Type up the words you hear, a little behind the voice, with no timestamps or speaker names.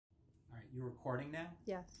You recording now?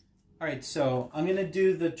 Yes. All right, so I'm going to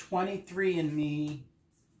do the 23andMe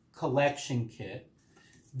collection kit.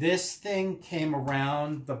 This thing came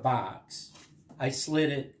around the box. I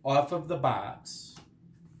slid it off of the box.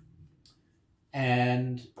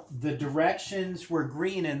 And the directions were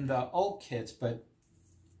green in the old kits, but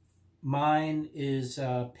mine is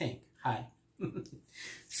pink. Hi.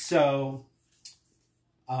 So,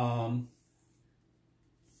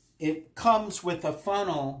 it comes with a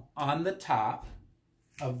funnel on the top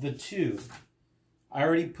of the tube. I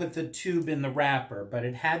already put the tube in the wrapper, but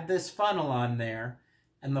it had this funnel on there,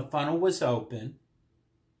 and the funnel was open.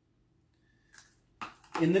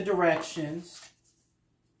 In the directions,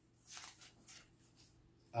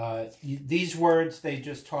 these words, they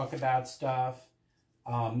just talk about stuff.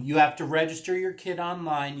 You have to register your kit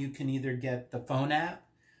online. You can either get the phone app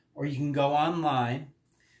or you can go online.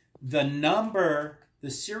 The number,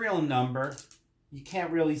 the serial number, you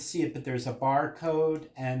can't really see it, but there's a barcode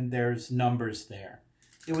and there's numbers there.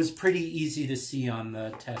 It was pretty easy to see on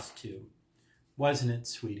the test tube. Wasn't it,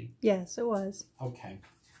 sweetie? Yes, it was. Okay.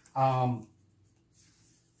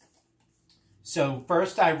 So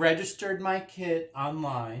first I registered my kit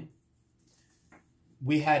online.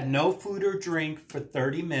 We had no food or drink for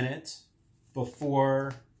 30 minutes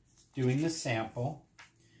before doing the sample.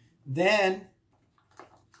 Then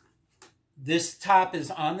this top is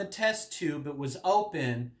on the test tube. It was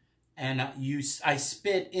open, and I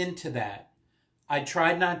spit into that. I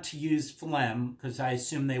tried not to use phlegm because I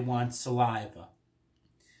assume they want saliva.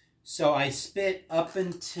 So I spit up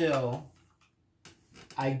until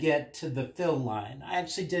I get to the fill line. I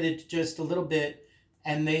actually did it just a little bit,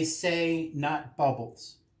 and they say not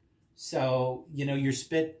bubbles. So, you know, your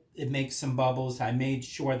spit, it makes some bubbles. I made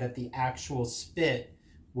sure that the actual spit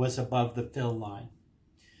was above the fill line.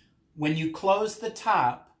 When you close the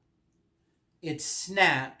top, it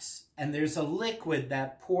snaps, and there's a liquid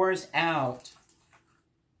that pours out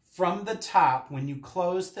from the top. When you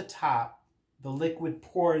close the top, the liquid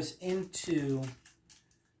pours into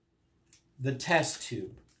the test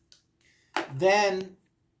tube. Then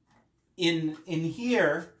in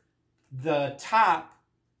here, the top,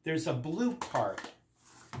 there's a blue part.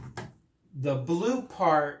 The blue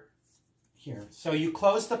part here. So you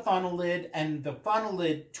close the funnel lid, and the funnel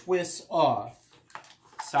lid twists off.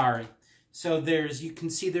 Sorry. So you can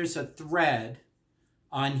see there's a thread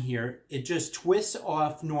on here. It just twists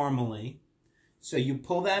off normally. So you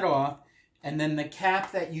pull that off, and then the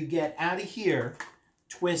cap that you get out of here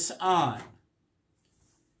twists on.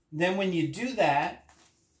 Then when you do that,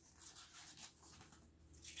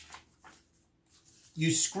 you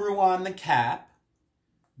screw on the cap.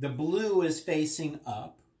 The blue is facing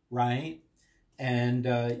up, right? And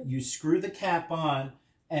you screw the cap on.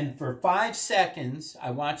 And for 5 seconds, I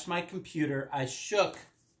watched my computer. I shook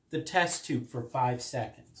the test tube for 5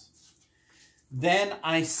 seconds. Then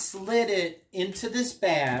I slid it into this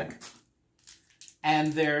bag.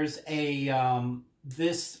 And there's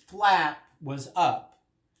this flap was up.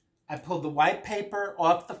 I pulled the white paper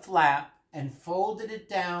off the flap and folded it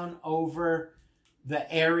down over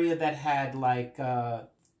the area that had like the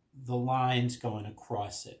lines going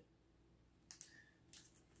across it.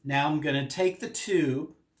 Now I'm going to take the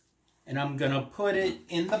tube and I'm going to put it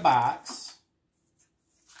in the box.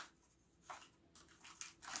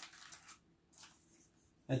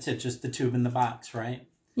 That's it, just the tube in the box, right?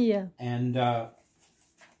 Yeah. And I'm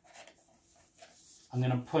going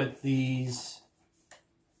to put these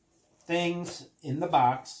things in the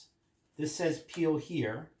box. This says peel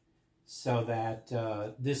here, so that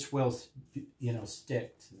this will, you know,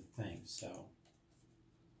 stick to the thing. So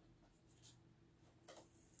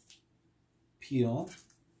peel.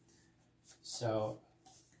 So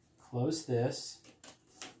close this.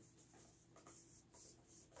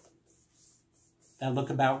 That look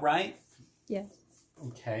about right? Yes.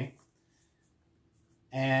 Okay.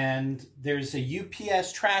 And there's a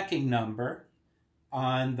UPS tracking number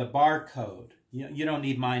on the barcode. You don't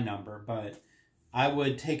need my number, but I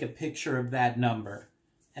would take a picture of that number.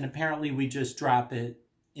 And apparently we just drop it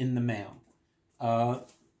in the mail.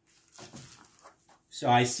 So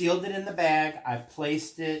I sealed it in the bag. I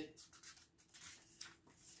placed it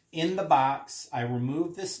in the box. I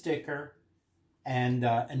removed the sticker. And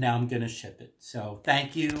now I'm going to ship it. So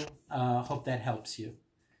thank you. Hope that helps you.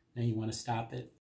 Now you want to stop it?